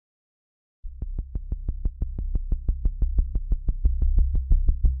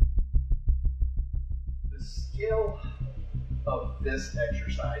scale of this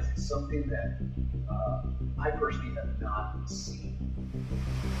exercise is something that I personally have not seen.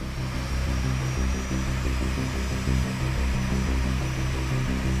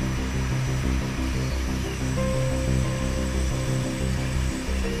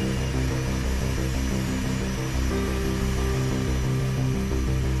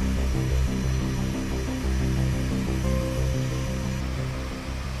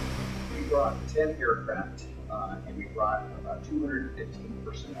 We brought 10 aircraft and we brought about 215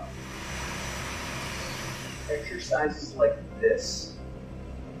 personnel. Exercises like this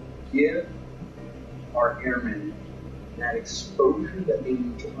give our airmen that exposure that they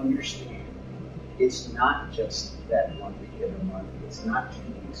need to understand. It's not just that 1 weekend a month, it's not 2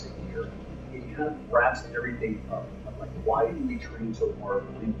 weeks a year. It kind of wraps everything up. I'm like, why do we train so hard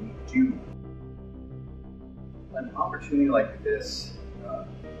when we do? An opportunity like this,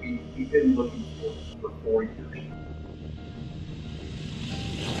 we've been looking for 4 years.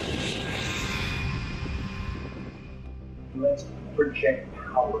 Let's project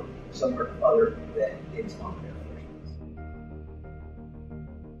power somewhere other than it's on Air Force Base.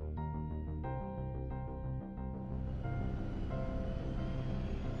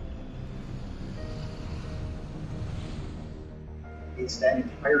 It's that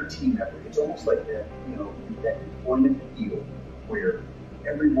entire team effort. It's almost like that, that deployment field where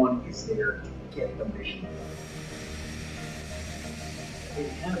everyone is there to get the mission done.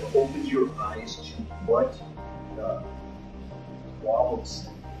 It kind of opens your eyes to what the wallows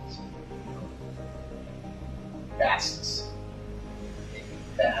vastness, a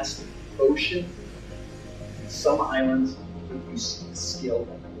vast ocean, some islands, but you see the scale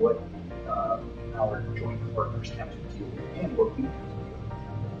of what our joint partners have to deal with and what we have to deal with.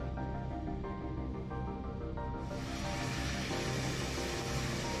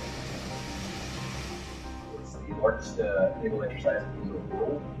 It's the largest naval exercise in the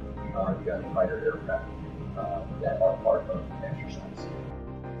world. You got fighter aircraft that are part of the exercise.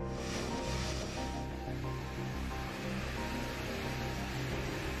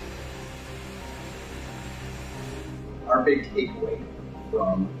 Our big takeaway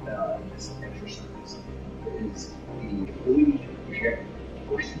from this exercise is the ability to project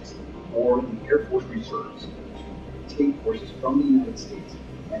forces or the Air Force Reserves to take forces from the United States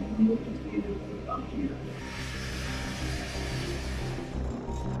and move into the Indo-Pacific here.